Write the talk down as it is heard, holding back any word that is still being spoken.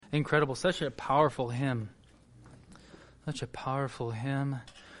Incredible. Such a powerful hymn. Such a powerful hymn.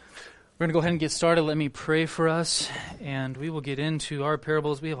 We're going to go ahead and get started. Let me pray for us, and we will get into our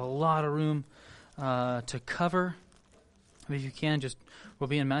parables. We have a lot of room to cover. If you can, we'll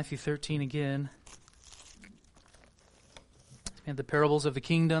be in Matthew 13 again. And the parables of the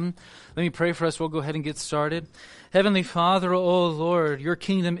kingdom. Let me pray for us. We'll go ahead and get started. Heavenly Father, O Lord, your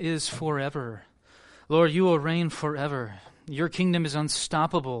kingdom is forever. Lord, you will reign forever. Your kingdom is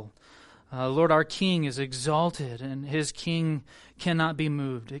unstoppable. Lord, our King is exalted, and his King cannot be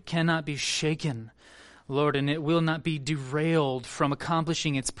moved. It cannot be shaken, Lord, and it will not be derailed from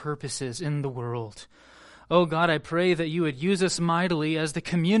accomplishing its purposes in the world. Oh God, I pray that you would use us mightily as the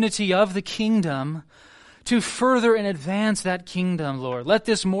community of the kingdom to further and advance that kingdom, Lord. Let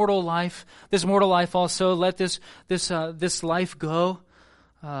this mortal life also, let this life go.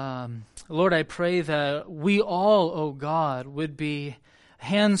 Lord, I pray that we all, oh God, would be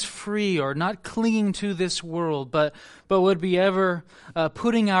hands-free or not clinging to this world, but would be ever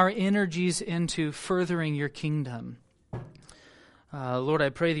putting our energies into furthering your kingdom. Lord, I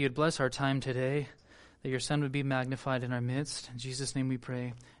pray that you'd bless our time today, that your Son would be magnified in our midst. In Jesus' name we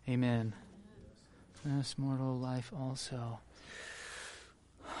pray. Amen. This mortal life also.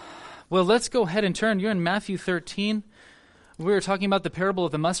 Well, let's go ahead and turn. You're in Matthew 13. We were talking about the parable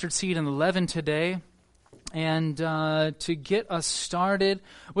of the mustard seed and the leaven today. And to get us started,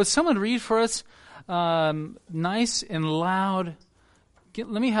 would someone read for us nice and loud?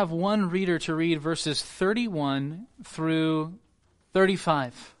 Let me have one reader to read verses 31 through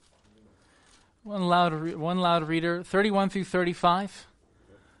 35. One loud reader, 31 through 35.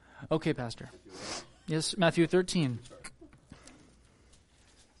 Okay, Pastor. Yes, Matthew 13.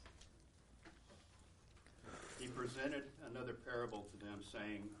 He presented another parable to them,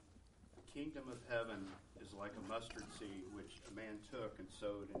 saying, "The kingdom of heaven is like a mustard seed which a man took and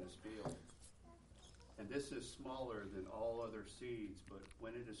sowed in his field. And this is smaller than all other seeds, but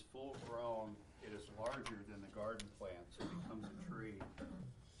when it is full grown, it is larger than the garden plants and becomes a tree,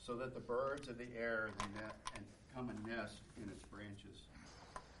 so that the birds of the air come and nest in its branches."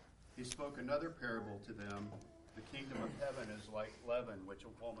 He spoke another parable to them. "The kingdom of heaven is like leaven, which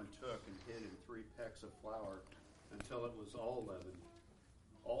a woman took and hid in 3 pecks of flour until it was all leavened.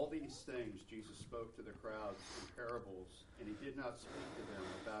 All these things Jesus spoke to the crowds in parables, and he did not speak to them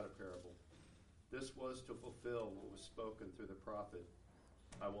without a parable. This was to fulfill what was spoken through the prophet.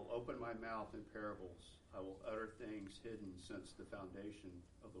 I will open my mouth in parables. I will utter things hidden since the foundation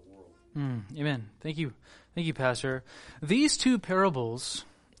of the world." Amen. Thank you, Pastor. These two parables,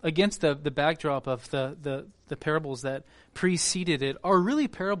 against the backdrop of the parables that preceded it, are really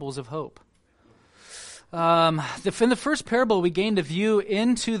parables of hope. In the first parable, we gained a view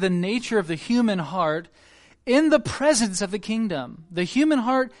into the nature of the human heart in the presence of the kingdom. The human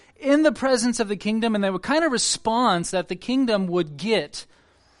heart in the presence of the kingdom, and the kind of response that the kingdom would get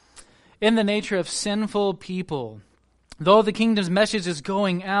in the nature of sinful people. Though the kingdom's message is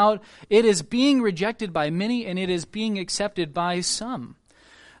going out, it is being rejected by many, and it is being accepted by some.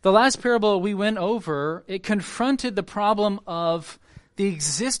 The last parable we went over, it confronted the problem of the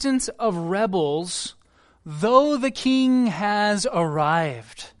existence of rebels, though the king has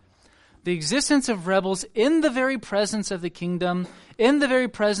arrived. The existence of rebels in the very presence of the kingdom, in the very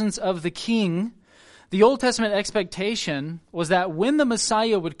presence of the king. The Old Testament expectation was that when the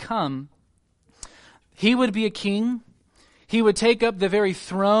Messiah would come, he would be a king. He would take up the very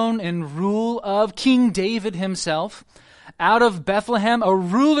throne and rule of King David himself. Out of Bethlehem, a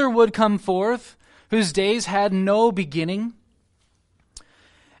ruler would come forth whose days had no beginning.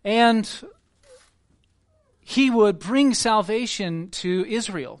 And he would bring salvation to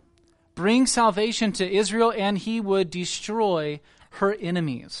Israel. And he would destroy her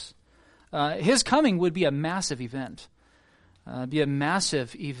enemies. His coming would be a massive event.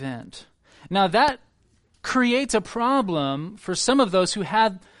 Now that creates a problem for some of those who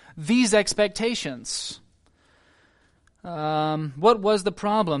had these expectations. What was the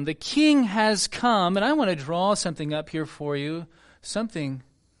problem? The king has come, and I want to draw something up here for you. Something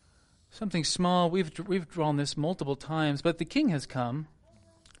small. We've drawn this multiple times, but the king has come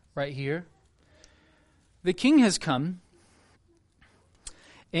right here. The king has come,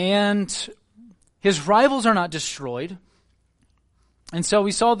 and his rivals are not destroyed. And so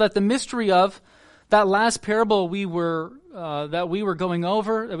we saw that the mystery of that last parable we were going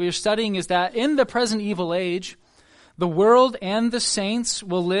over, that we were studying, is that in the present evil age, the world and the saints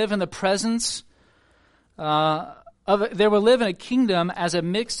will live in the presence they will live in a kingdom as a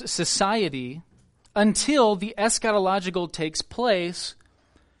mixed society until the eschatological takes place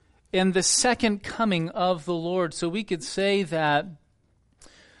in the second coming of the Lord. So we could say that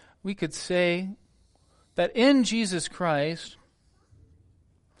we could say that in Jesus Christ,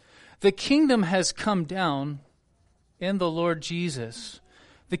 the kingdom has come down in the Lord Jesus.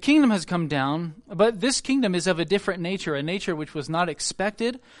 The kingdom has come down, but this kingdom is of a different nature, a nature which was not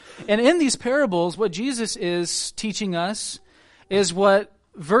expected. And in these parables, what Jesus is teaching us is what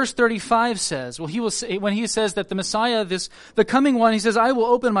verse 35 says. Well, he will say, when he says that the Messiah, the coming one, he says, I will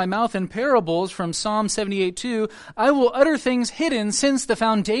open my mouth in parables from Psalm 78:2. I will utter things hidden since the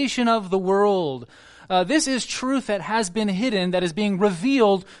foundation of the world. This is truth that has been hidden, that is being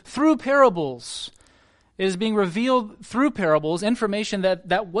revealed through parables. It is being revealed through parables, information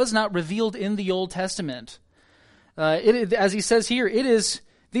that was not revealed in the Old Testament. As he says here,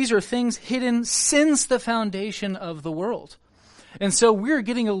 these are things hidden since the foundation of the world. And so we're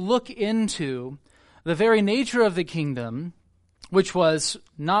getting a look into the very nature of the kingdom, which was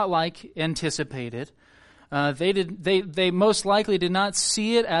not like anticipated. They most likely did not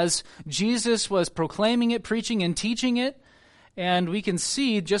see it as Jesus was proclaiming it, preaching, and teaching it. And we can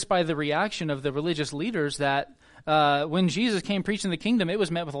see just by the reaction of the religious leaders that when Jesus came preaching the kingdom, it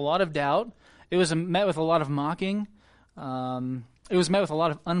was met with a lot of doubt. It was met with a lot of mocking. It was met with a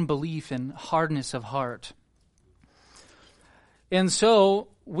lot of unbelief and hardness of heart. And so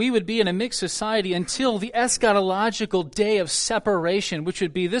we would be in a mixed society until the eschatological day of separation, which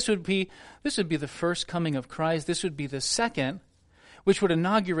would be the first coming of Christ. This would be the second, which would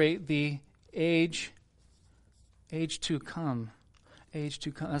inaugurate the age to come. Age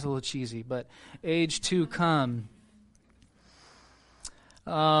to come. That's a little cheesy, but age to come.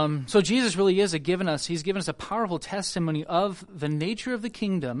 So Jesus really is he's given us a powerful testimony of the nature of the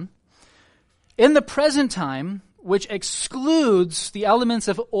kingdom in the present time, which excludes the elements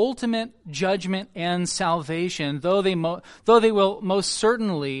of ultimate judgment and salvation, though they will most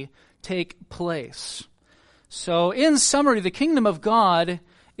certainly take place. So in summary, the kingdom of God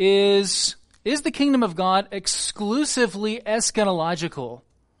is the kingdom of God exclusively eschatological?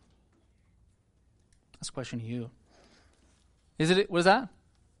 That's a question to you. What is that?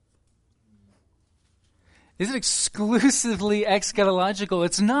 Is it exclusively eschatological?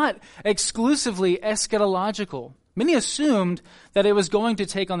 It's not exclusively eschatological. Many assumed that it was going to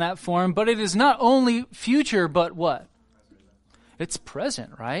take on that form, but it is not only future, but what? It's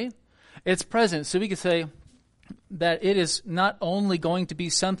present, right? It's present. So we could say that it is not only going to be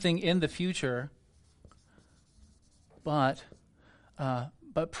something in the future, but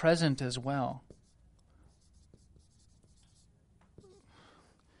present as well.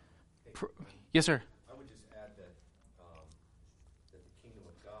 Yes, sir. I would just add that the kingdom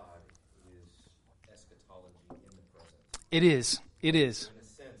of God is eschatology in the present. It is. In a sense,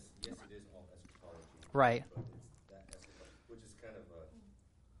 yes, it is all eschatology. Right. But it's that eschatology, which is kind of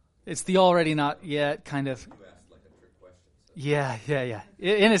it's the already not yet kind of. you asked like a trick question. So. Yeah.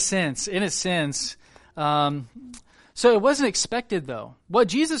 In a sense. So it wasn't expected, though. What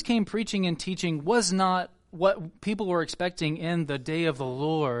Jesus came preaching and teaching was not what people were expecting in the day of the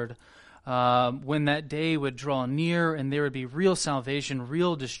Lord, when that day would draw near and there would be real salvation,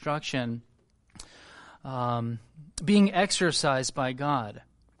 real destruction being exercised by God.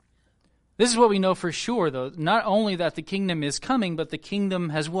 This is what we know for sure, though. Not only that the kingdom is coming, but the kingdom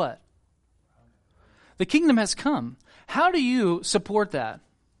has what? The kingdom has come. How do you support that?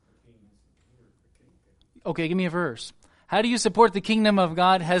 Okay, give me a verse. How do you support the kingdom of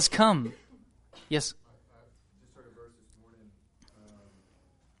God has come? Yes? I just heard a verse this morning.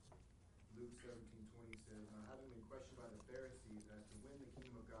 Luke 17:20 says, "Now having been questioned by the Pharisees as to when the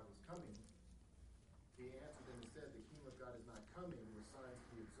kingdom of God was coming, he answered them and said, the kingdom of God is not coming with signs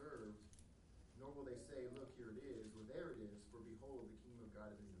to be observed, nor will they say, look, here it is, or there it is, for behold, the kingdom of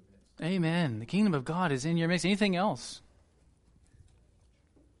God is in your midst." Amen. The kingdom of God is in your midst. Anything else?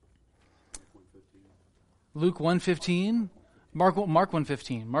 Luke 1:15, Mark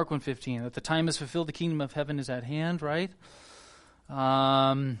 1:15, Mark 1:15. That the time is fulfilled, the kingdom of heaven is at hand, right?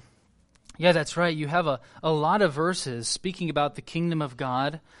 Yeah, that's right. You have a lot of verses speaking about the kingdom of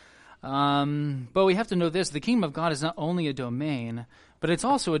God. But we have to know this. The kingdom of God is not only a domain, but it's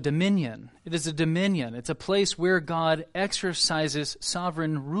also a dominion. It is a dominion. It's a place where God exercises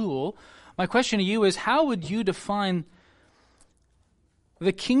sovereign rule. My question to you is, how would you define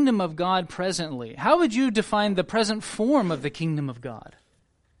the kingdom of God presently? How would you define the present form of the kingdom of God?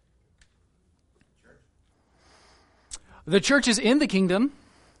 The church is in the kingdom,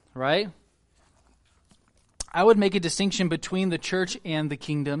 right? I would make a distinction between the church and the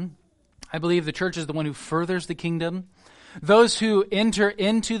kingdom. I believe the church is the one who furthers the kingdom. Those who enter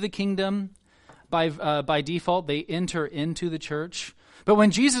into the kingdom, by default, they enter into the church. But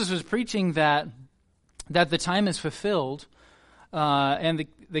when Jesus was preaching that the time is fulfilled, and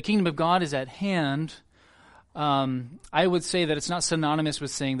the kingdom of God is at hand, I would say that it's not synonymous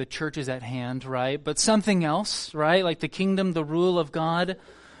with saying the church is at hand, right? But something else, right? Like the kingdom, the rule of God,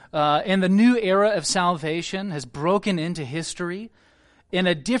 and the new era of salvation has broken into history in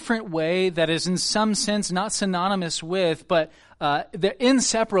a different way that is in some sense not synonymous with, but they're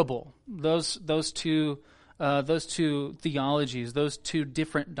inseparable. Those two theologies, those two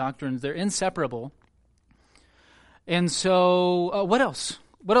different doctrines, they're inseparable. And so, what else?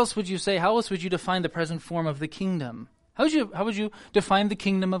 What else would you say? How else would you define the present form of the kingdom? How would you define the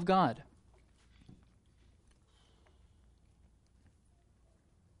kingdom of God?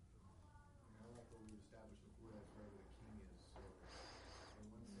 I like what we established before, that's where the king is. So, in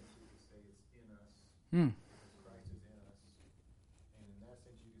one sense, you could say it's in us, because Christ is in us. And in that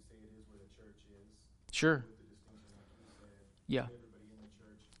sense, you could say it is where the church is. Sure. With the distinction, like you said, Yeah. everybody in the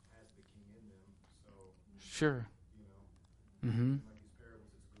church has the king in them. So, Sure. you know, Mm-hmm. like these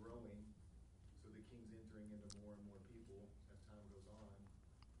parables, it's growing. So the king's entering into more and more people as time goes on.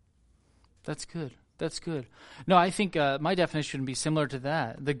 That's good. That's good. No, I think my definition would be similar to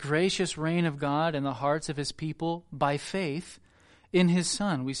that. The gracious reign of God in the hearts of his people by faith in his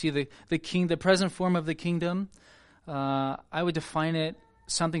Son. We see the present form of the kingdom. I would define it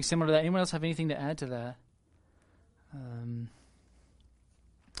something similar to that. Anyone else have anything to add to that?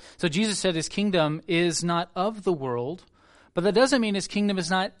 So Jesus said his kingdom is not of the world, but that doesn't mean his kingdom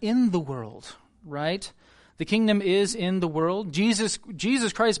is not in the world, right? The kingdom is in the world. Jesus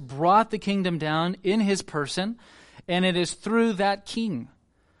Christ brought the kingdom down in his person, and it is through that King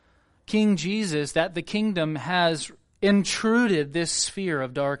Jesus, that the kingdom has intruded this sphere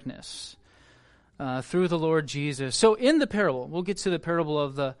of darkness through the Lord Jesus. So in the parable, we'll get to the parable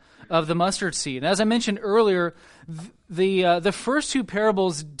of the mustard seed. As I mentioned earlier, the first two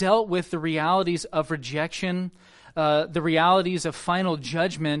parables dealt with the realities of rejection, the realities of final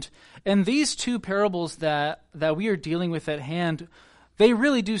judgment. And these two parables that we are dealing with at hand, they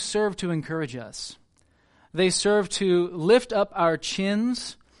really do serve to encourage us. They serve to lift up our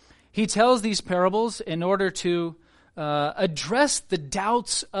chins. He tells these parables in order to address the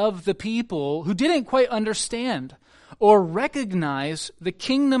doubts of the people who didn't quite understand or recognize the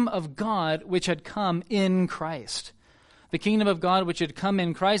kingdom of God which had come in Christ. The kingdom of God which had come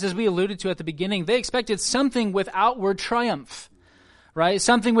in Christ, as we alluded to at the beginning, they expected something with outward triumph, right?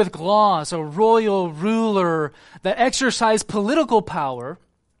 Something with gloss, a royal ruler that exercised political power,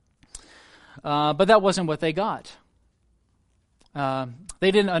 but that wasn't what they got.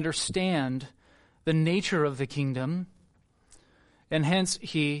 They didn't understand the nature of the kingdom, and hence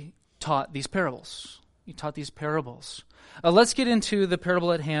he taught these parables. He taught these parables. Let's get into the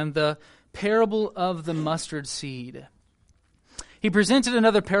parable at hand, the parable of the mustard seed. He presented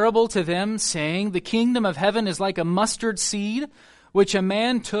another parable to them, saying, "The kingdom of heaven is like a mustard seed, which a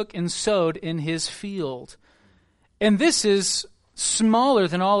man took and sowed in his field. And this is smaller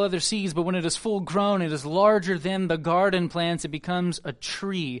than all other seeds, but when it is full grown, it is larger than the garden plants. It becomes a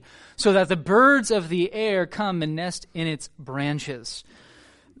tree, so that the birds of the air come and nest in its branches."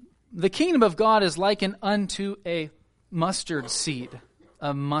 The kingdom of God is likened unto a mustard seed.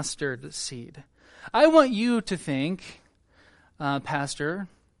 A mustard seed. I want you to think, Pastor,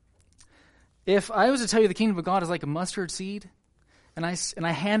 if I was to tell you the kingdom of God is like a mustard seed, and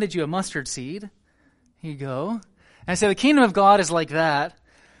I handed you a mustard seed, here you go, and I said the kingdom of God is like that,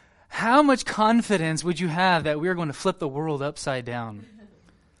 how much confidence would you have that we're going to flip the world upside down?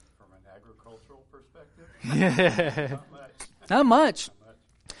 From an agricultural perspective? Yeah. Not much.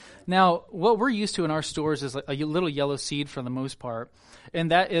 Now, what we're used to in our stores is like a little yellow seed for the most part, and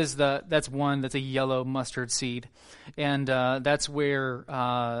that's a yellow mustard seed, and that's where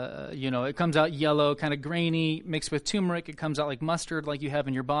it comes out yellow, kind of grainy, mixed with turmeric. It comes out like mustard, like you have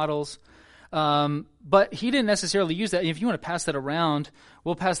in your bottles. But he didn't necessarily use that. If you want to pass that around,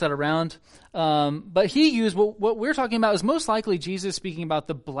 we'll pass that around. But he used what we're talking about is most likely Jesus speaking about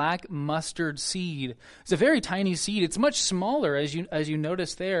the black mustard seed. It's a very tiny seed. It's much smaller, as you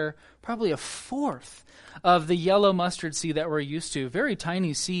notice there, probably a fourth of the yellow mustard seed that we're used to. Very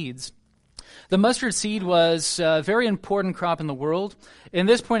tiny seeds. The mustard seed was a very important crop in the world. In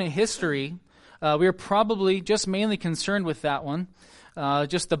this point in history, we are probably just mainly concerned with that one.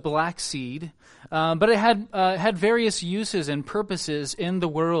 Just the black seed, but it had various uses and purposes in the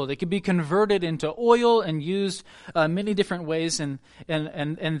world. It could be converted into oil and used many different ways, and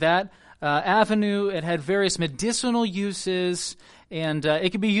that avenue. It had various medicinal uses, and it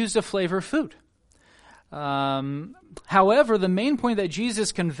could be used to flavor food. However, the main point that Jesus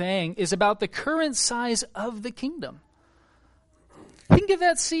is conveying is about the current size of the kingdom. Think of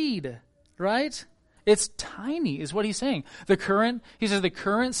that seed, right? It's tiny, is what he's saying. He says the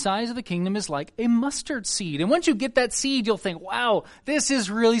current size of the kingdom is like a mustard seed. And once you get that seed, you'll think, wow, this is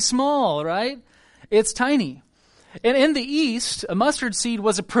really small, right? It's tiny. And in the East, a mustard seed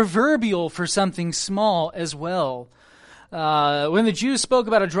was a proverbial for something small as well. When the Jews spoke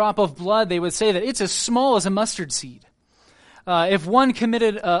about a drop of blood, they would say that it's as small as a mustard seed. If one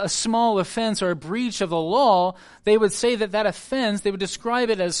committed a small offense or a breach of the law, they would say that offense, they would describe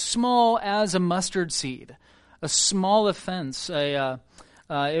it as small as a mustard seed. A small offense. It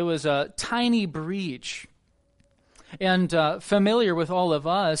was a tiny breach. And familiar with all of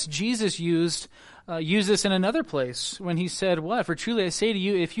us, Jesus used this in another place when he said, what? For truly I say to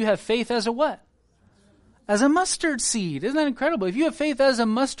you, if you have faith as a what? As a mustard seed. Isn't that incredible? If you have faith as a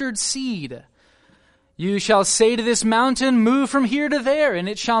mustard seed, you shall say to this mountain, move from here to there, and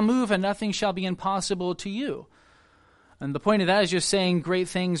it shall move, and nothing shall be impossible to you. And the point of that is just saying great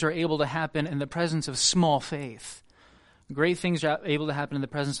things are able to happen in the presence of small faith. Great things are able to happen in the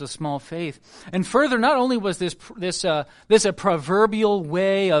presence of small faith. And further, not only was this a proverbial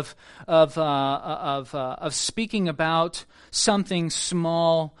way of speaking about something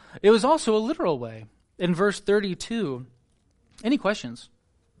small, it was also a literal way. In verse 32, any questions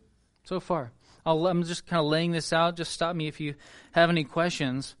so far? I'm just kind of laying this out. Just stop me if you have any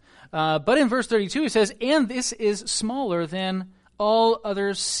questions. But in verse 32, it says, and this is smaller than all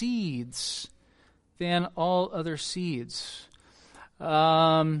other seeds. Than all other seeds.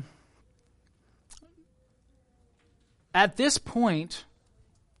 At this point,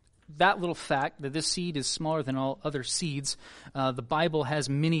 that little fact that this seed is smaller than all other seeds, the Bible has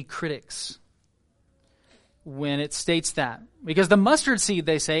many critics when it states that. Because the mustard seed,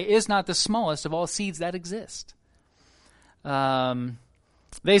 they say, is not the smallest of all seeds that exist.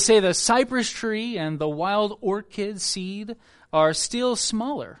 They say the cypress tree and the wild orchid seed are still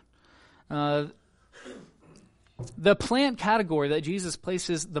smaller. The plant category that Jesus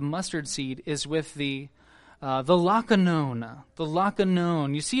places the mustard seed is with the lakanon. The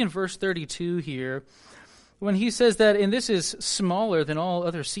lakanon. You see in verse 32 here, when he says that, and this is smaller than all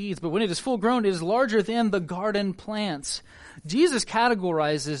other seeds, but when it is full grown, it is larger than the garden plants. Jesus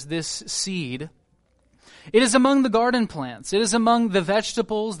categorizes this seed. It is among the garden plants. It is among the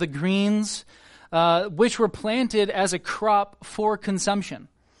vegetables, the greens, which were planted as a crop for consumption.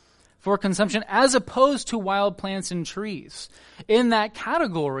 For consumption, as opposed to wild plants and trees. In that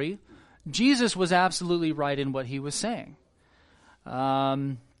category, Jesus was absolutely right in what he was saying.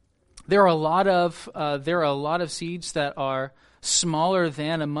 There are a lot of seeds that are smaller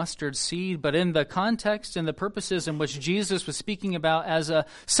than a mustard seed, but in the context and the purposes in which Jesus was speaking about as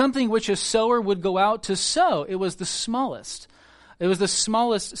something which a sower would go out to sow, it was the smallest. It was the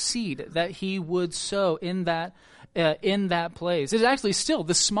smallest seed that he would sow in that place. It's actually still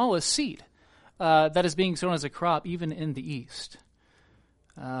the smallest seed that is being sown as a crop, even in the East.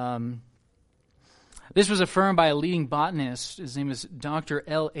 This was affirmed by a leading botanist. His name is Dr.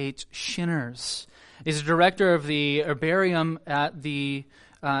 L.H. Shinners. He's a director of the herbarium at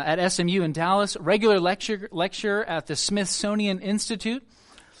SMU in Dallas, regular lecturer at the Smithsonian Institute.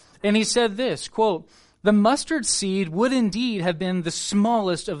 And he said this, quote, "The mustard seed would indeed have been the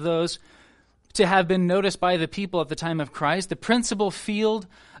smallest of those to have been noticed by the people at the time of Christ. The principal field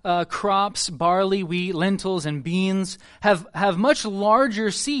crops, barley, wheat, lentils, and beans have much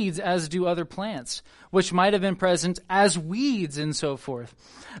larger seeds, as do other plants, which might have been present as weeds and so forth.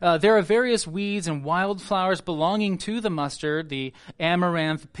 There are various weeds and wildflowers belonging to the mustard, the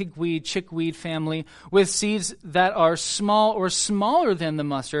amaranth, pigweed, chickweed family, with seeds that are small or smaller than the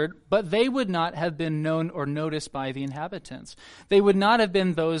mustard, but they would not have been known or noticed by the inhabitants. They would not have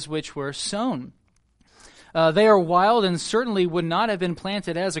been those which were sown. They are wild and certainly would not have been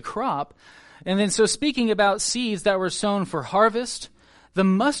planted as a crop. And then so speaking about seeds that were sown for harvest, the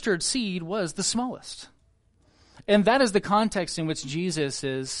mustard seed was the smallest. And that is the context in which Jesus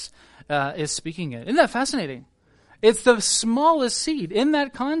is speaking it. Isn't that fascinating? It's the smallest seed in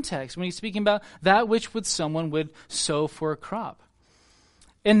that context when he's speaking about that which someone would sow for a crop.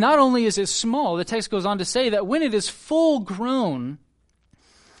 And not only is it small, the text goes on to say that when it is full grown,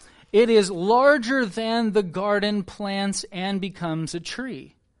 it is larger than the garden plants and becomes a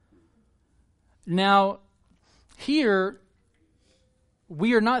tree. Now, here,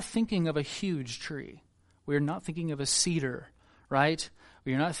 we are not thinking of a huge tree. We are not thinking of a cedar, right?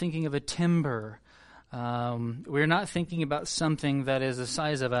 We are not thinking of a timber. We are not thinking about something that is the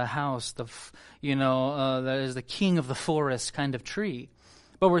size of a house, that is the king of the forest kind of tree.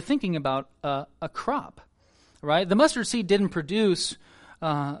 But we're thinking about a crop, right? The mustard seed didn't produce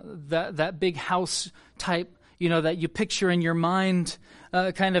that big house type, that you picture in your mind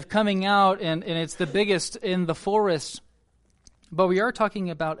kind of coming out, and it's the biggest in the forest. But we are talking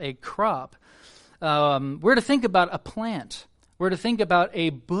about a crop. We're to think about a plant. We're to think about a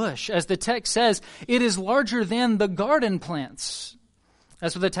bush. As the text says, it is larger than the garden plants.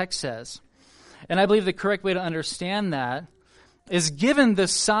 That's what the text says. And I believe the correct way to understand that is, given the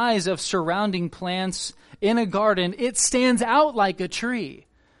size of surrounding plants in a garden, it stands out like a tree.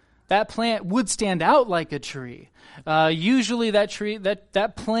 That plant would stand out like a tree. Usually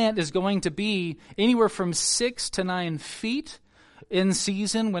that plant is going to be anywhere from 6 to 9 feet in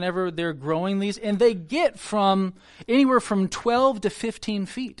season whenever they're growing these, and they get from anywhere from 12 to 15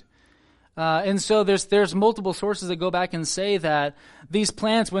 feet. And so there's multiple sources that go back and say that these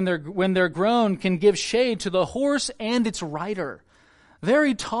plants, when they're grown, can give shade to the horse and its rider.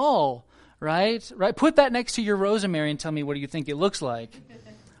 Very tall, right? Put that next to your rosemary and tell me, what do you think it looks like?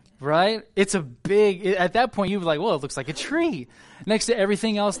 Right? It's a big. At that point, you're like, well, it looks like a tree next to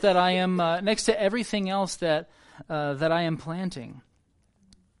everything else that I am. That I am planting.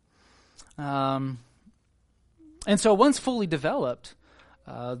 And so once fully developed,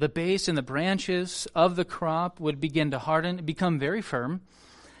 the base and the branches of the crop would begin to harden, become very firm,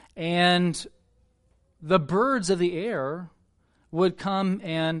 and the birds of the air would come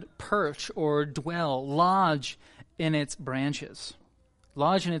and perch or dwell, lodge in its branches.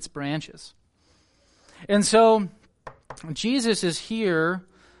 And so Jesus is here.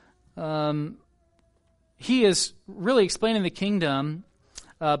 He is really explaining the kingdom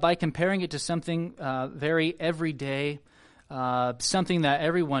by comparing it to something very everyday, something that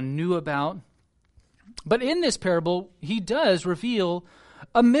everyone knew about. But in this parable, he does reveal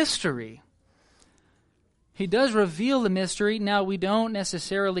a mystery. He does reveal the mystery. Now, we don't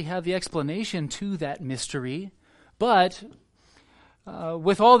necessarily have the explanation to that mystery, but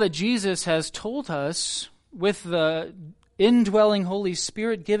with all that Jesus has told us, with the indwelling Holy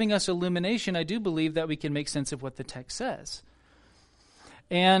Spirit giving us illumination, I do believe that we can make sense of what the text says.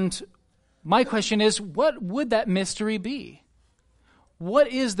 And my question is, what would that mystery be? What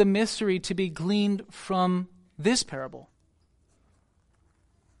is the mystery to be gleaned from this parable?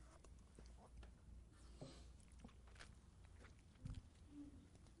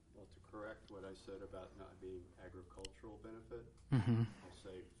 Well, to correct what I said about not being agricultural benefit, Mm-hmm. I'll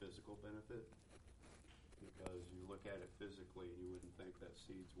say physical benefit. Because you look at it physically, you wouldn't think that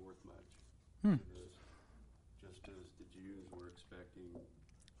seed's worth much. Because just as the Jews were expecting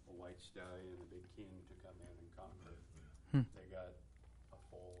a white stallion and a big king to come in and conquer, they got a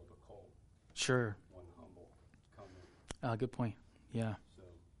foal of a colt. Sure. One humble come in. Good point. Yeah. So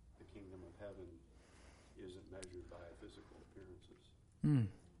the kingdom of heaven isn't measured by physical appearances.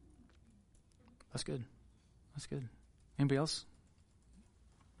 That's good. Anybody else?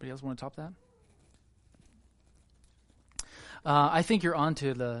 Anybody else want to top that? I think you're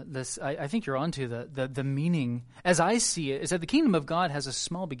onto the meaning, as I see it, is that the kingdom of God has a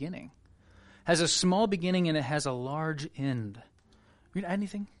small beginning. And it has a large end. You add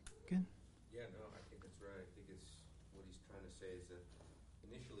anything? Good? Yeah, no, I think that's right. I think it's what he's trying to say is that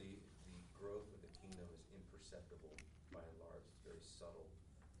initially the growth of the kingdom is imperceptible by and large. It's very subtle.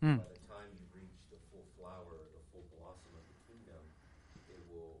 By the time you reach the full flower, the full blossom of the kingdom, it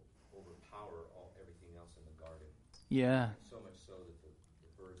will overpower everything else in the garden. Yeah. So much so that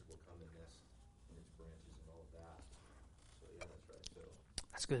the birds will come and nest in its branches and all of that. So yeah, that's right. So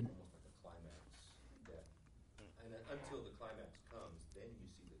That's good. almost like a climax. And then until the climax comes, then you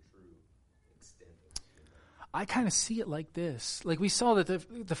see the true extent of the kingdom. I kind of see it like this. Like we saw that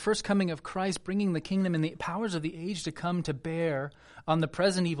the first coming of Christ bringing the kingdom and the powers of the age to come to bear on the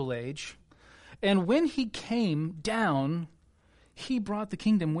present evil age. And when he came down, he brought the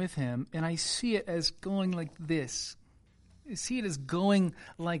kingdom with him. And I see it as going like this. I see it as going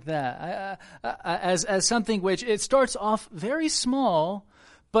like that. As something which it starts off very small,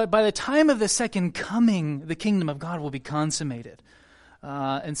 but by the time of the second coming, the kingdom of God will be consummated.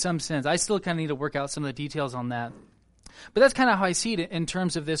 In some sense. I still kind of need to work out some of the details on that. But that's kind of how I see it in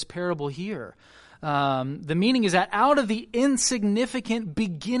terms of this parable here. The meaning is that out of the insignificant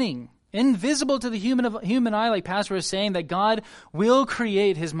beginning, invisible to the human eye, like Pastor was saying, that God will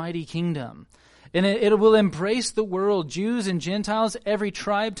create his mighty kingdom. And it will embrace the world. Jews and Gentiles, every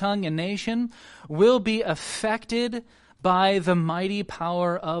tribe, tongue, and nation will be affected by the mighty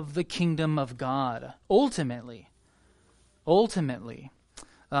power of the kingdom of God. Ultimately,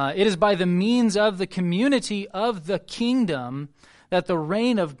 it is by the means of the community of the kingdom that the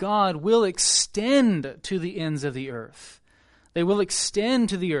reign of God will extend to the ends of the earth. They will extend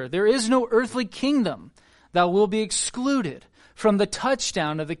to the earth. There is no earthly kingdom that will be excluded from the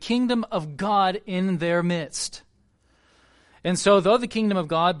touchdown of the kingdom of God in their midst. And so, though the kingdom of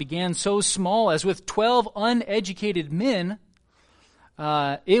God began so small as with 12 uneducated men,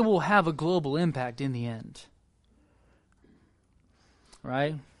 it will have a global impact in the end.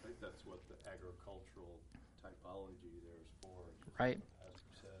 Right? I think that's what the agricultural typology there is for. Right. As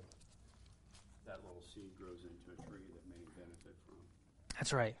you said, that little seed grows into a tree that many benefit from.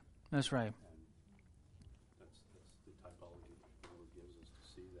 That's right. That's right. And that's the typology that the Lord gives us to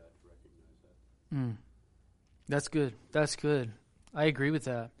see that, to recognize that. That's good. That's good. I agree with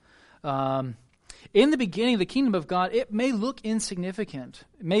that. In the beginning, the kingdom of God, it may look insignificant,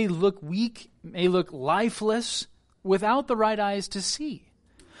 it may look weak, may look lifeless, without the right eyes to see.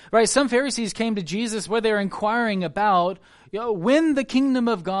 Right? Some Pharisees came to Jesus where they're inquiring about when the kingdom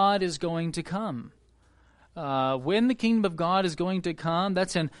of God is going to come. When the kingdom of God is going to come,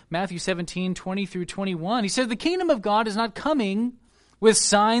 that's in Matthew 17, 20 through 21. He said, the kingdom of God is not coming with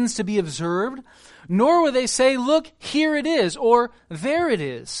signs to be observed, nor will they say, look, here it is, or there it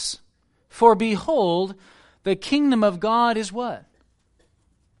is. For behold, the kingdom of God is what?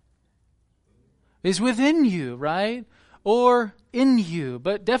 Is within you, right? Or in you,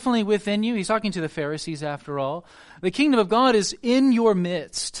 but definitely within you. He's talking to the Pharisees after all. The kingdom of God is in your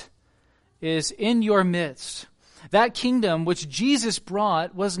midst. Is in your midst. That kingdom which Jesus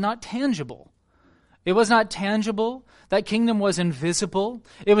brought was not tangible. It was not tangible. That kingdom was invisible.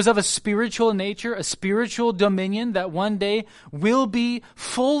 It was of a spiritual nature, a spiritual dominion that one day will be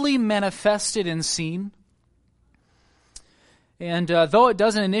fully manifested and seen. And though it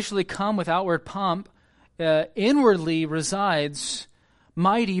doesn't initially come with outward pomp, inwardly resides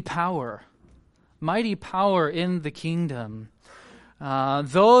mighty power in the kingdom.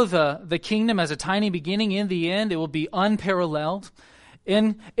 Though the kingdom has a tiny beginning, in the end it will be unparalleled,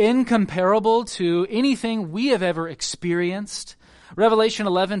 incomparable to anything we have ever experienced. Revelation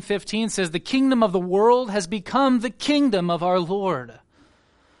 11:15 says, the kingdom of the world has become the kingdom of our Lord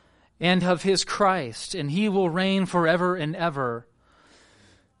and of his Christ, and he will reign forever and ever.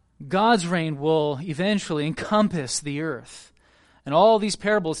 God's reign will eventually encompass the earth. And all these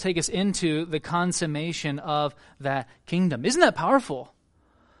parables take us into the consummation of that kingdom. Isn't that powerful?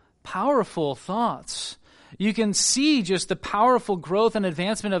 Powerful thoughts. You can see just the powerful growth and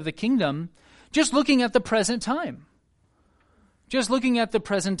advancement of the kingdom just looking at the present time. Just looking at the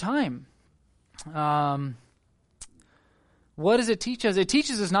present time. What does it teach us? It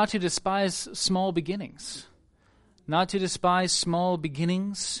teaches us not to despise small beginnings. Not to despise small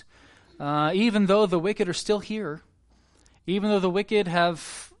beginnings. Even though the wicked are still here. Even though the wicked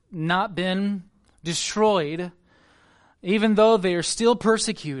have not been destroyed. Even though they are still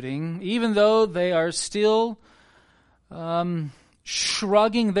persecuting. Even though they are still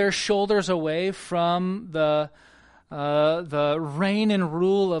shrugging their shoulders away from the reign and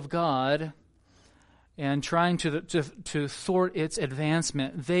rule of God and trying to thwart its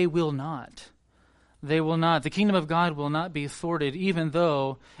advancement, they will not. They will not. The kingdom of God will not be thwarted, even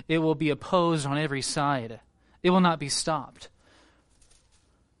though it will be opposed on every side. It will not be stopped.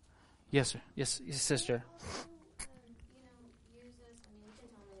 Yes, sir. Yes, sister. Use this. I mean, you can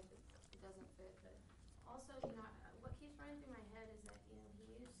tell me if it doesn't fit, but also, what keeps running through my head is that, he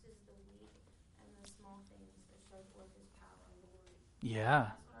uses the weak and the small things to show forth his power and glory. Yeah.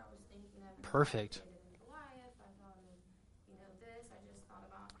 That's what I was thinking of. Perfect. Goliath. I thought of, this. I just thought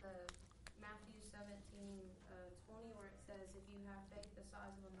about the Matthew 17:20, where it says, if you have faith the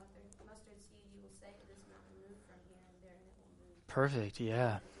size of a mustard seed, you will say to this mountain, move from here and there, and it will move. Perfect,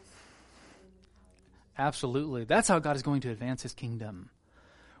 yeah. Absolutely. That's how God is going to advance his kingdom.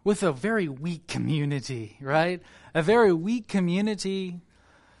 With a very weak community, right? A very weak community,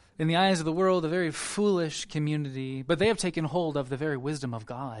 in the eyes of the world, a very foolish community, but they have taken hold of the very wisdom of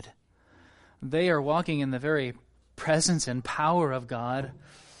God. They are walking in the very presence and power of God,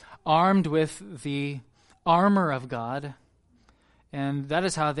 armed with the armor of God, and that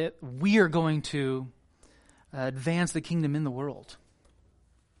is how we are going to advance the kingdom in the world.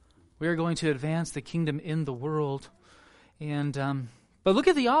 We are going to advance the kingdom in the world. And but look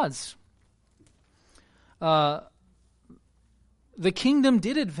at the odds. The kingdom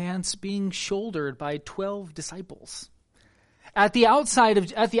did advance being shouldered by 12 disciples. At the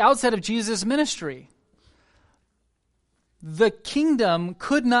outset of Jesus' ministry. The kingdom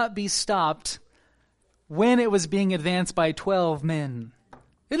could not be stopped when it was being advanced by 12 men.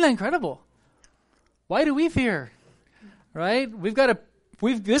 Isn't that incredible? Why do we fear? Right?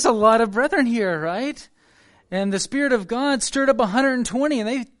 There's a lot of brethren here, right? And the Spirit of God stirred up 120, and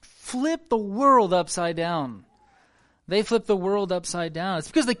they flipped the world upside down. They flip the world upside down. It's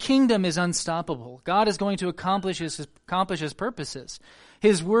because the kingdom is unstoppable. God is going to accomplish his purposes.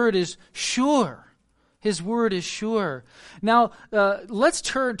 His word is sure. His word is sure. Now, let's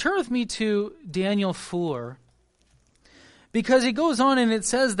turn with me to Daniel 4. Because it goes on and it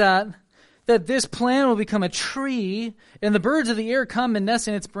says that this plant will become a tree, and the birds of the air come and nest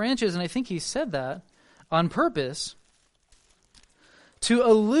in its branches. And I think he said that on purpose to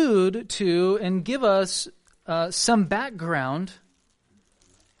allude to and give us some background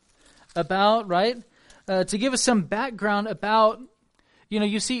about, to give us some background about,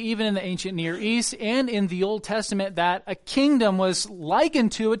 you see even in the ancient Near East and in the Old Testament that a kingdom was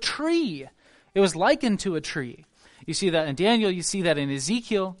likened to a tree. It was likened to a tree. You see that in Daniel, you see that in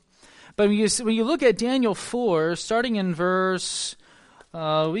Ezekiel. But when you look at Daniel 4, starting in verse,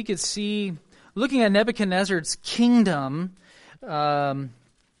 we could see, looking at Nebuchadnezzar's kingdom,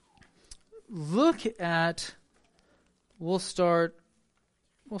 look at, we'll start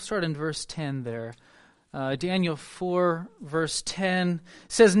in verse 10 there. Daniel 4, verse 10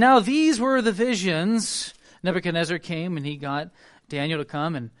 says, "Now these were the visions." Nebuchadnezzar came and he got Daniel to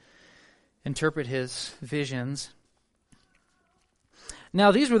come and interpret his visions.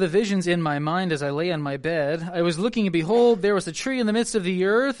 "Now these were the visions in my mind as I lay on my bed. I was looking, and behold, there was a tree in the midst of the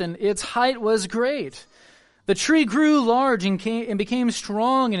earth, and its height was great. The tree grew large and became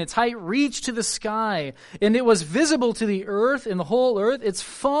strong, and its height reached to the sky. And it was visible to the earth, and the whole earth. Its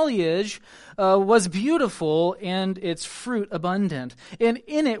foliage was beautiful, and its fruit abundant. And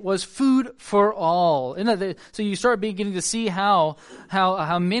in it was food for all." So you start beginning to see how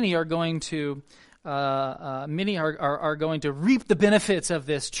many are going to many are going to reap the benefits of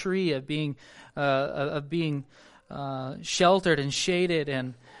this tree of being sheltered and shaded.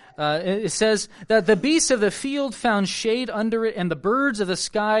 And it says that the beasts of the field found shade under it, and the birds of the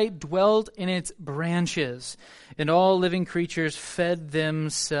sky dwelt in its branches, and all living creatures fed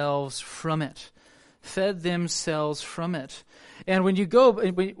themselves from it. Fed themselves from it. And when you go,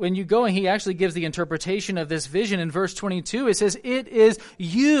 and he actually gives the interpretation of this vision in verse 22, it says, "It is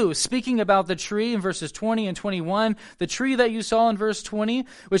you," speaking about the tree in verses 20 and 21, the tree that you saw in verse 20,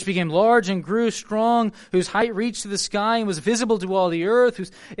 which became large and grew strong, whose height reached to the sky and was visible to all the earth,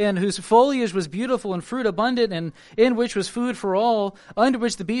 whose foliage was beautiful and fruit abundant, and in which was food for all, under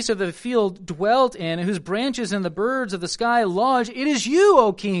which the beasts of the field dwelt in, and whose branches and the birds of the sky lodged. It is you,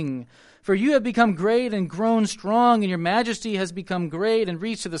 O king! For you have become great and grown strong, and your majesty has become great and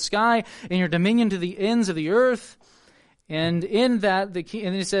reached to the sky, and your dominion to the ends of the earth. And in that the king,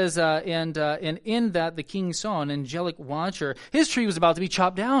 and it says, and in that the king saw an angelic watcher. His tree was about to be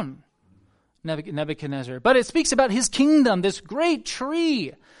chopped down, Nebuchadnezzar. But it speaks about his kingdom, this great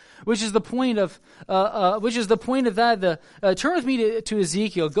tree, which is the point of that. Turn with me to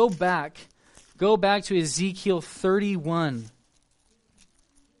Ezekiel. Go back to Ezekiel 31.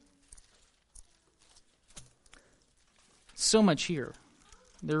 So much here.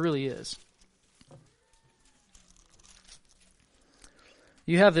 There really is.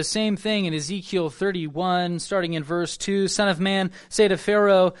 You have the same thing in Ezekiel 31, starting in verse 2. "Son of man, say to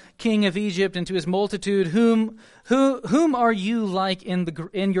Pharaoh, king of Egypt, and to his multitude, whom are you like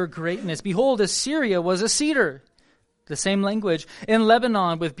in your greatness? Behold, Assyria was a cedar." The same language. "In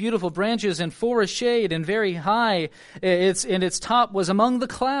Lebanon, with beautiful branches and forest shade, and very high, its top was among the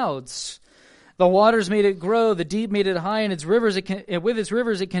clouds. The waters made it grow, the deep made it high, and with its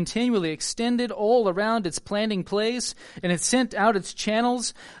rivers it continually extended all around its planting place, and it sent out its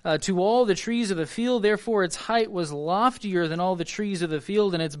channels to all the trees of the field. Therefore its height was loftier than all the trees of the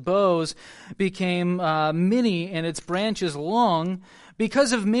field, and its boughs became many, and its branches long,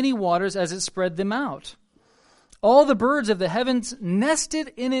 because of many waters as it spread them out. All the birds of the heavens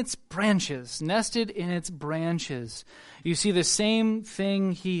nested in its branches. You see the same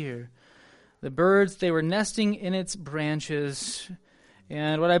thing here. The birds, they were nesting in its branches.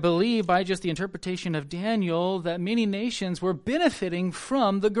 And what I believe by just the interpretation of Daniel, that many nations were benefiting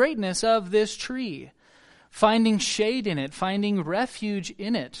from the greatness of this tree, finding shade in it, finding refuge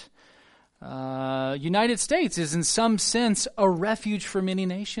in it. United States is in some sense a refuge for many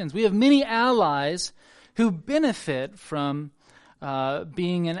nations. We have many allies who benefit from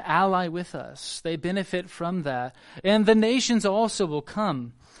being an ally with us. They benefit from that. And the nations also will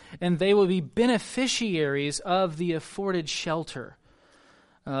come, and they will be beneficiaries of the afforded shelter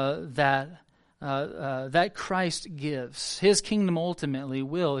that Christ gives. His kingdom ultimately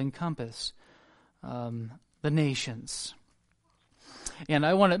will encompass the nations. And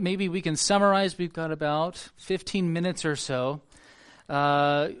I want to, maybe we can summarize. We've got about 15 minutes or so.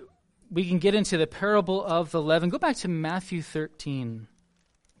 We can get into the parable of the leaven. Go back to Matthew 13.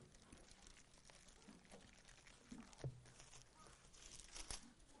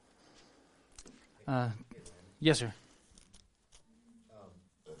 Yes, sir.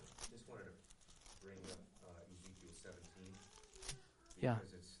 Just wanted to bring up Ezekiel 17 Yeah.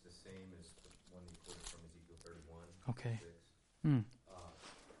 because it's the same as the one you quoted from Ezekiel 31. Okay. 6. Mm.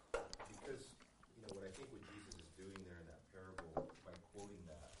 Because, what I think what Jesus is doing there in that parable by quoting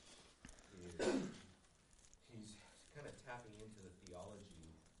that is he's kind of tapping into the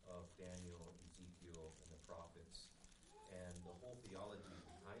theology of Daniel, Ezekiel, and the prophets. And the whole theology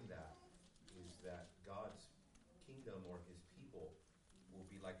behind that is that God's kingdom or his people will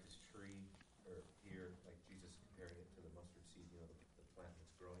be like this tree, or here, like Jesus comparing it to the mustard seed, the plant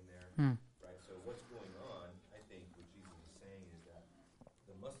that's growing there. Mm. Right? So what's going on, I think, what Jesus is saying is that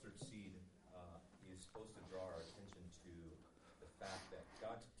the mustard seed is supposed to draw our attention to the fact that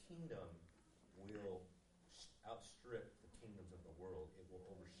God's kingdom will outstrip the kingdoms of the world. It will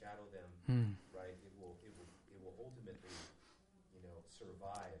overshadow them, right? It will ultimately,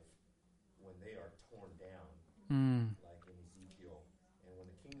 survive when they are torn down, like in Ezekiel. And when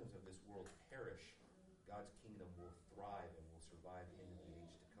the kingdoms of this world perish, God's kingdom will thrive and will survive into the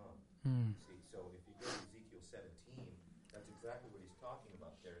age to come. See, so if you go to Ezekiel 17, that's exactly what he's talking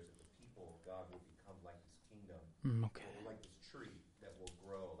about there, is that the people of God will become like this kingdom, Okay. like this tree that will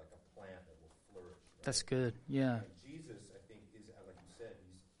grow, like a plant that will flourish. Right? That's good. Yeah. And Jesus, I think, is, like you said,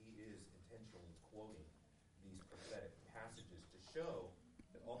 he is intentionally quoting these prophetic passages to show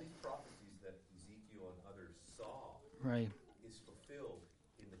that all these prophecies that Ezekiel and others saw Right. is fulfilled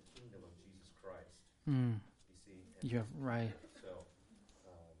in the kingdom of Jesus Christ. Mm. You see? You're right. So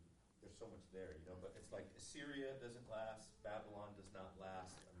there's so much there, but it's like Assyria doesn't last, Babylon does not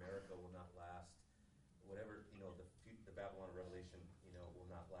last, America will not last, whatever, the Babylon Revelation, will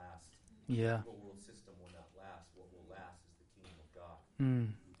not last. Yeah. The world system will not last. What will last is the kingdom of God.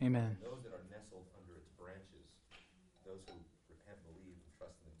 Amen. And those that are nestled under its branches, those who repent, believe, and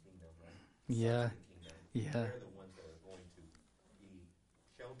trust in the kingdom, right? Yeah. Sons of the kingdom, Yeah. they're the ones that are going to be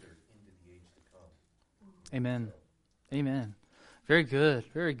sheltered into the age to come. Amen. Amen. Very good.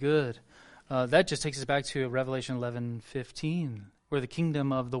 Very good. That just takes us back to Revelation 11:15, where the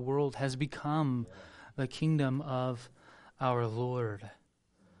kingdom of the world has become the kingdom of our Lord.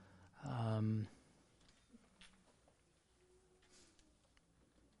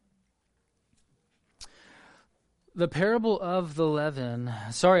 The parable of the leaven.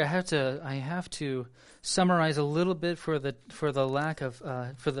 Sorry, I have to summarize a little bit for the lack of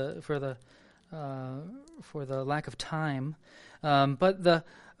lack of time. But the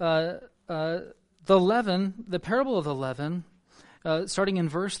leaven, the parable of the leaven, starting in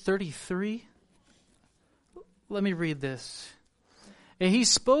verse 33. Let me read this. He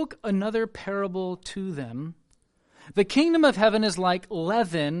spoke another parable to them. The kingdom of heaven is like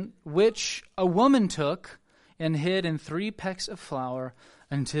leaven, which a woman took and hid in 3 pecks of flour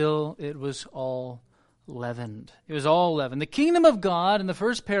until it was all leavened. It was all leavened. The kingdom of God, in the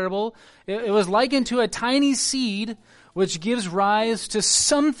first parable, it was likened to a tiny seed which gives rise to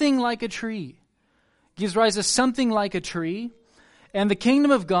something like a tree. Gives rise to something like a tree. And the kingdom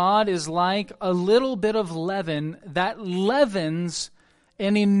of God is like a little bit of leaven that leavens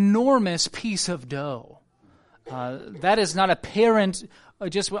an enormous piece of dough. That is not apparent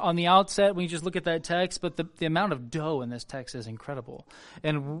just on the outset when you just look at that text, but the amount of dough in this text is incredible,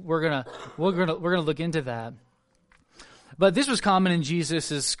 and we're gonna look into that. But this was common in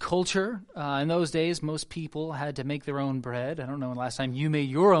Jesus' culture. In those days, most people had to make their own bread. I don't know when the last time you made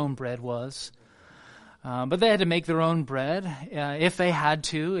your own bread was. But they had to make their own bread if they had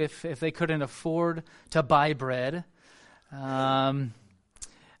to, if they couldn't afford to buy bread. But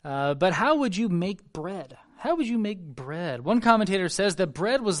how would you make bread? How would you make bread? One commentator says that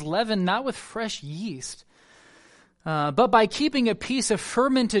bread was leavened not with fresh yeast, but by keeping a piece of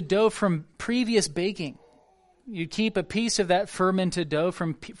fermented dough from previous baking. You'd keep a piece of that fermented dough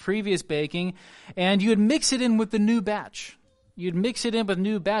from previous baking, and you'd mix it in with the new batch. You'd mix it in with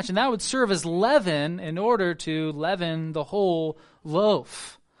new batch, and that would serve as leaven in order to leaven the whole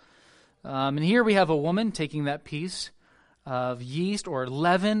loaf. And here we have a woman taking that piece of yeast or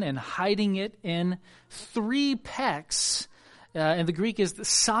leaven and hiding it in 3 pecks. In the Greek is the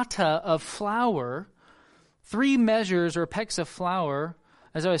sata of flour. 3 measures or pecks of flour.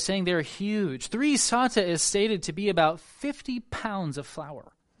 As I was saying, they're huge. 3 sata is stated to be about 50 pounds of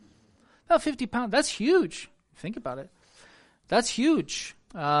flour. About 50 pounds. That's huge. Think about it. That's huge.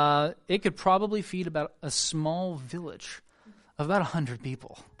 It could probably feed about a small village of about 100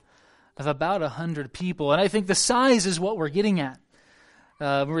 people. And I think the size is what we're getting at.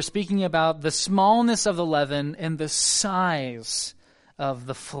 We're speaking about the smallness of the leaven and the size of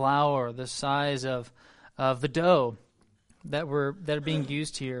the flour, the size of the dough that are being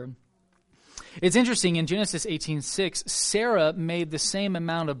used here. It's interesting, in Genesis 18:6, Sarah made the same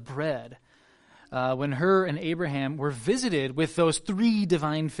amount of bread when her and Abraham were visited with those three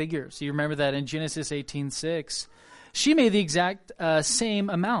divine figures. You remember that in Genesis 18:6. She made the exact same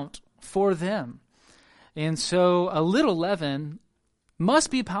amount for them. And so a little leaven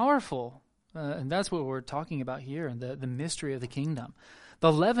must be powerful. And that's what we're talking about here in the mystery of the kingdom.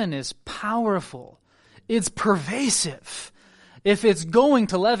 The leaven is powerful. It's pervasive. If it's going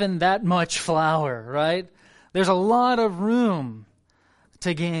to leaven that much flour, right? There's a lot of room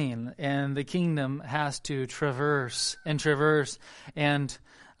to gain, and the kingdom has to traverse, and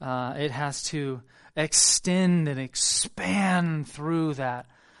it has to extend and expand through that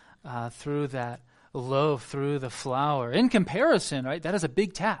loaf, through the flour. In comparison, right, that is a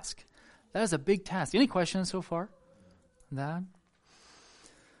big task. That is a big task. Any questions so far on that?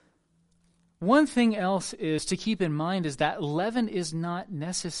 One thing else is to keep in mind is that leaven is not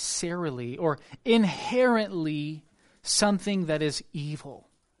necessarily or inherently something that is evil.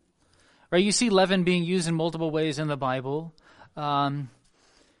 Right? You see leaven being used in multiple ways in the Bible. And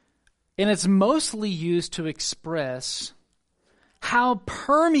it's mostly used to express how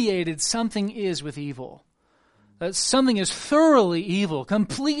permeated something is with evil. That something is thoroughly evil,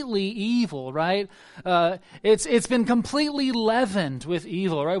 completely evil, right? It's been completely leavened with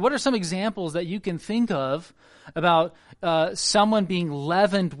evil, right? What are some examples that you can think of about someone being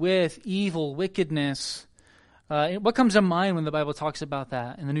leavened with evil, wickedness? What comes to mind when the Bible talks about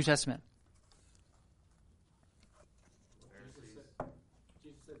that in the New Testament?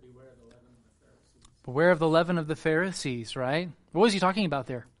 Beware of the leaven of the Pharisees, right? What was he talking about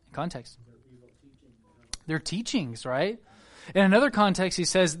there in context? Their teachings, right? In another context, it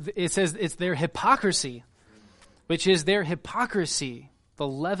says it's their hypocrisy, which is their hypocrisy, the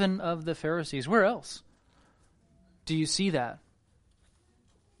leaven of the Pharisees. Where else do you see that?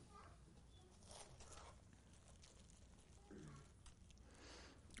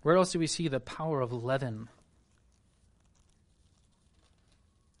 Where else do we see the power of leaven?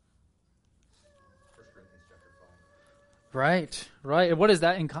 Right. And what is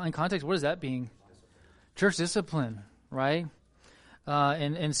that in context? What is that being? Church discipline, right?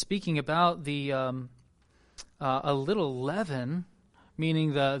 And speaking about the a little leaven,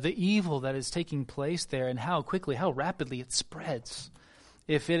 meaning the evil that is taking place there, and how quickly, how rapidly it spreads,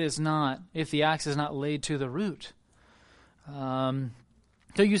 if the axe is not laid to the root.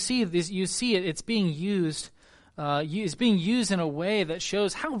 So you see this. You see it. It's being used. It's being used in a way that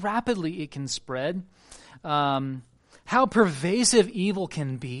shows how rapidly it can spread, how pervasive evil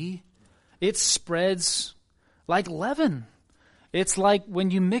can be. It spreads like leaven. It's like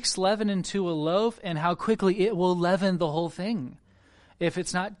when you mix leaven into a loaf, and how quickly it will leaven the whole thing if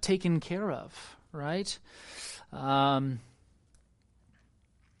it's not taken care of, right? But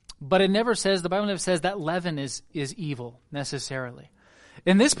it never says, the Bible never says that leaven is evil necessarily.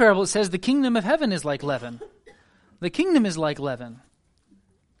 In this parable, it says the kingdom of heaven is like leaven. The kingdom is like leaven.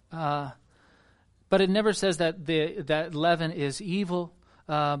 But it never says that that leaven is evil.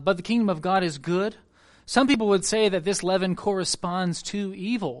 But the kingdom of God is good. Some people would say that this leaven corresponds to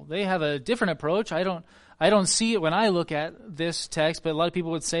evil. They have a different approach. I don't see it when I look at this text, but a lot of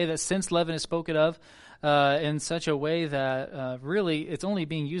people would say that since leaven is spoken of in such a way that really it's only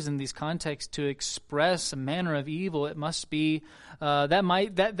being used in these contexts to express a manner of evil, it must be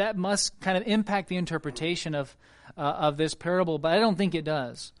that must kind of impact the interpretation of this parable. But I don't think it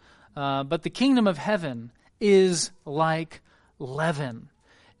does. But the kingdom of heaven is like leaven.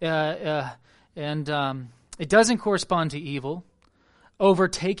 And it doesn't correspond to evil,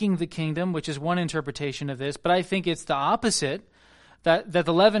 overtaking the kingdom, which is one interpretation of this. But I think it's the opposite, that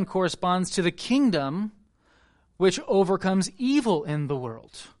the leaven corresponds to the kingdom, which overcomes evil in the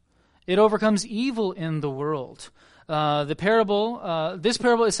world. It overcomes evil in the world. This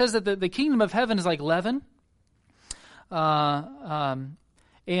parable, it says that the kingdom of heaven is like leaven, and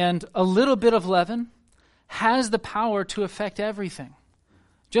a little bit of leaven has the power to affect everything.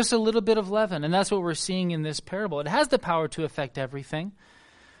 Just a little bit of leaven, and that's what we're seeing in this parable. It has the power to affect everything.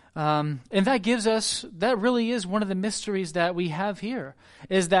 And that really is one of the mysteries that we have here,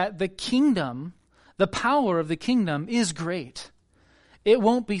 is that the kingdom, the power of the kingdom is great. It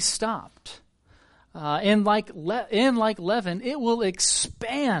won't be stopped. And like leaven, it will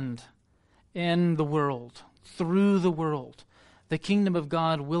expand in the world, through the world. The kingdom of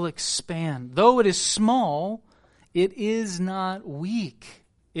God will expand. Though it is small, it is not weak.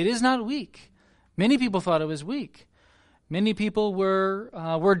 It is not weak. Many people thought it was weak. Many people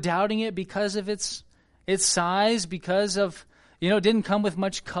were doubting it because of its size, because of, it didn't come with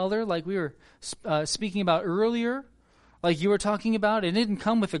much color like we were speaking about earlier. like you were talking about. It didn't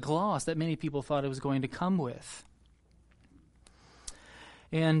come with the gloss that many people thought it was going to come with.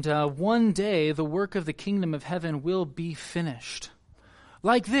 And one day, the work of the kingdom of heaven will be finished.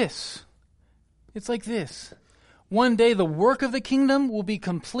 Like this. It's like this. One day, the work of the kingdom will be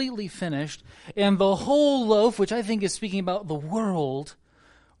completely finished, and the whole loaf, which I think is speaking about the world,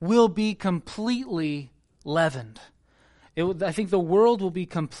 will be completely leavened. I think the world will be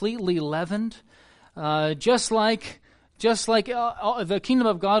completely leavened, just like the kingdom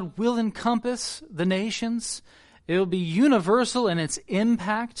of God will encompass the nations. It will be universal in its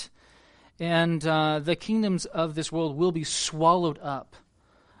impact, and the kingdoms of this world will be swallowed up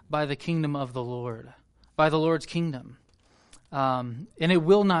by the kingdom of the Lord, by the Lord's kingdom. And it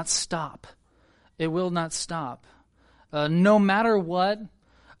will not stop. It will not stop. No matter what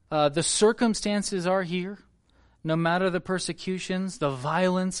the circumstances are here, no matter the persecutions, the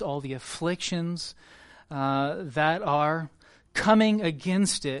violence, all the afflictions that are coming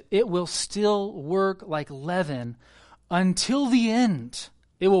against it, it will still work like leaven until the end.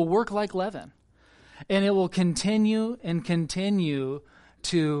 It will work like leaven. And it will continue and continue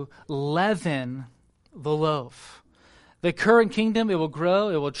to leaven the loaf. The current kingdom, it will grow,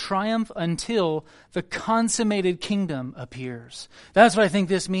 it will triumph until the consummated kingdom appears. That's what I think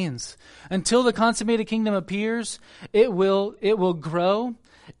this means. Until the consummated kingdom appears, it will grow,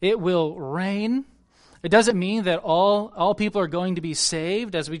 it will reign. It doesn't mean that all people are going to be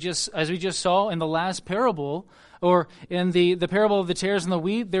saved, as we just saw in the last parable, or in the parable of the tares and the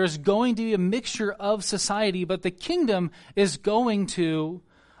wheat. There's going to be a mixture of society, but the kingdom is going to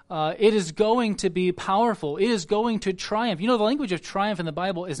be powerful. It is going to triumph. You know, the language of triumph in the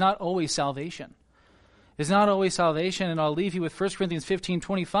Bible is not always salvation. It's not always salvation, and I'll leave you with 1 Corinthians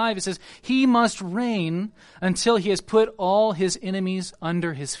 15:25. It says, "He must reign until he has put all his enemies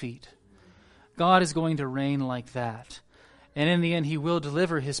under his feet." God is going to reign like that. And in the end, he will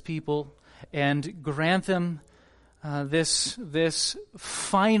deliver his people and grant them this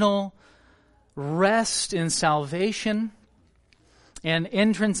final rest in salvation and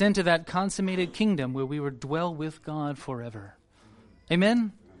entrance into that consummated kingdom where we will dwell with God forever.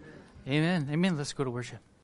 Amen? Amen. Amen. Let's go to worship.